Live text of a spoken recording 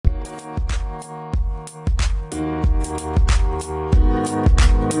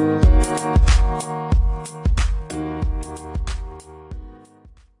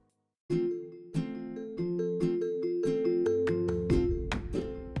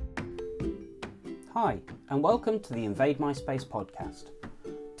Hi, and welcome to the Invade My Space podcast.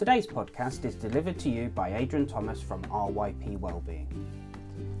 Today's podcast is delivered to you by Adrian Thomas from RYP Wellbeing.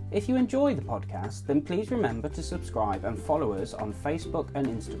 If you enjoy the podcast, then please remember to subscribe and follow us on Facebook and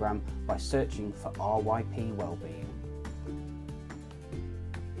Instagram by searching for RYP Wellbeing.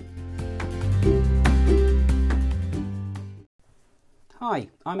 Hi,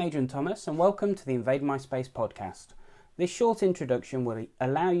 I'm Adrian Thomas and welcome to the Invade My Space podcast. This short introduction will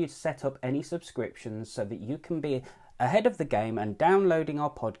allow you to set up any subscriptions so that you can be ahead of the game and downloading our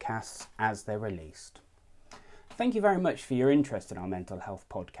podcasts as they're released. Thank you very much for your interest in our mental health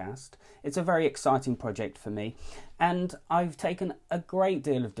podcast. It's a very exciting project for me, and I've taken a great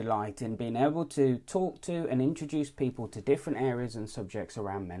deal of delight in being able to talk to and introduce people to different areas and subjects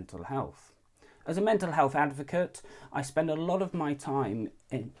around mental health. As a mental health advocate, I spend a lot of my time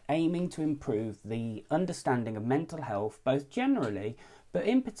aiming to improve the understanding of mental health, both generally, but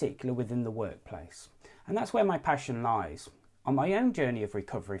in particular within the workplace. And that's where my passion lies. On my own journey of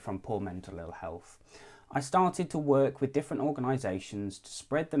recovery from poor mental ill health, I started to work with different organisations to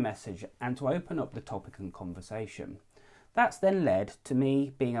spread the message and to open up the topic and conversation. That's then led to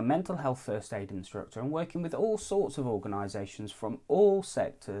me being a mental health first aid instructor and working with all sorts of organisations from all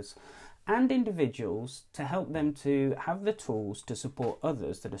sectors and individuals to help them to have the tools to support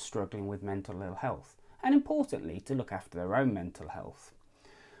others that are struggling with mental ill health, and importantly to look after their own mental health.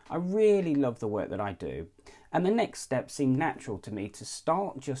 I really love the work that I do, and the next step seemed natural to me to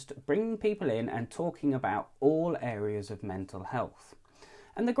start just bringing people in and talking about all areas of mental health.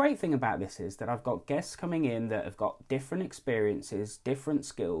 And the great thing about this is that I've got guests coming in that have got different experiences, different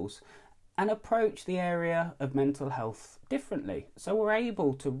skills, and approach the area of mental health differently. So we're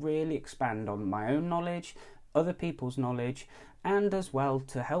able to really expand on my own knowledge, other people's knowledge, and as well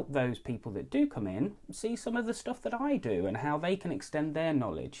to help those people that do come in see some of the stuff that I do and how they can extend their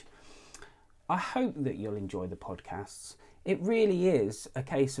knowledge. I hope that you'll enjoy the podcasts. It really is a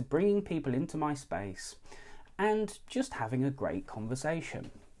case of bringing people into my space and just having a great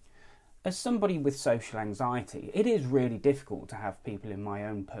conversation. As somebody with social anxiety, it is really difficult to have people in my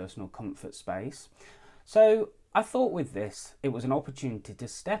own personal comfort space. So I thought with this, it was an opportunity to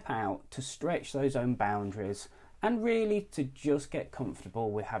step out, to stretch those own boundaries, and really to just get comfortable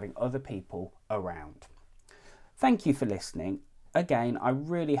with having other people around. Thank you for listening. Again, I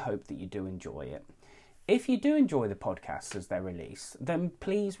really hope that you do enjoy it. If you do enjoy the podcasts as they're released, then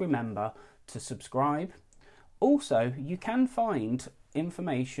please remember to subscribe. Also, you can find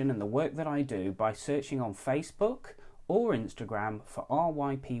information and the work that I do by searching on Facebook or Instagram for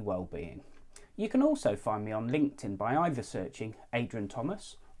RYP Wellbeing. You can also find me on LinkedIn by either searching Adrian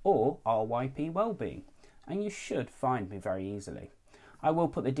Thomas or RYP Wellbeing, and you should find me very easily. I will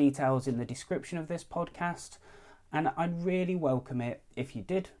put the details in the description of this podcast, and I'd really welcome it if you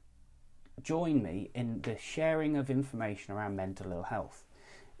did join me in the sharing of information around mental ill health.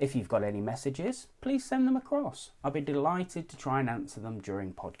 If you've got any messages, please send them across. I'll be delighted to try and answer them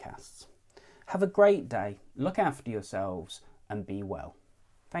during podcasts. Have a great day, look after yourselves, and be well.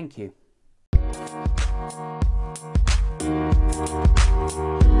 Thank you.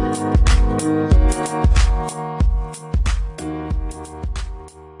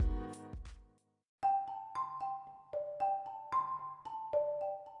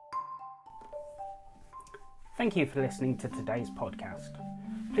 Thank you for listening to today's podcast.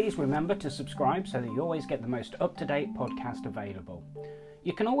 Please remember to subscribe so that you always get the most up-to-date podcast available.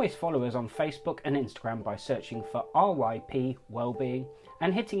 You can always follow us on Facebook and Instagram by searching for RYP Wellbeing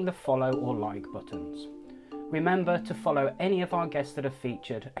and hitting the follow or like buttons. Remember to follow any of our guests that are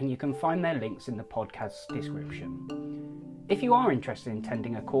featured, and you can find their links in the podcast description. If you are interested in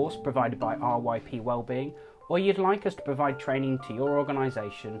attending a course provided by RYP Wellbeing, or you'd like us to provide training to your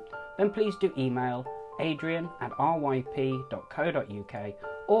organisation, then please do email adrian@ryp.co.uk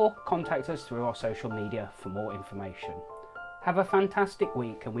or contact us through our social media for more information. Have a fantastic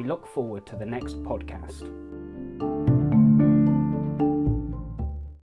week, and we look forward to the next podcast.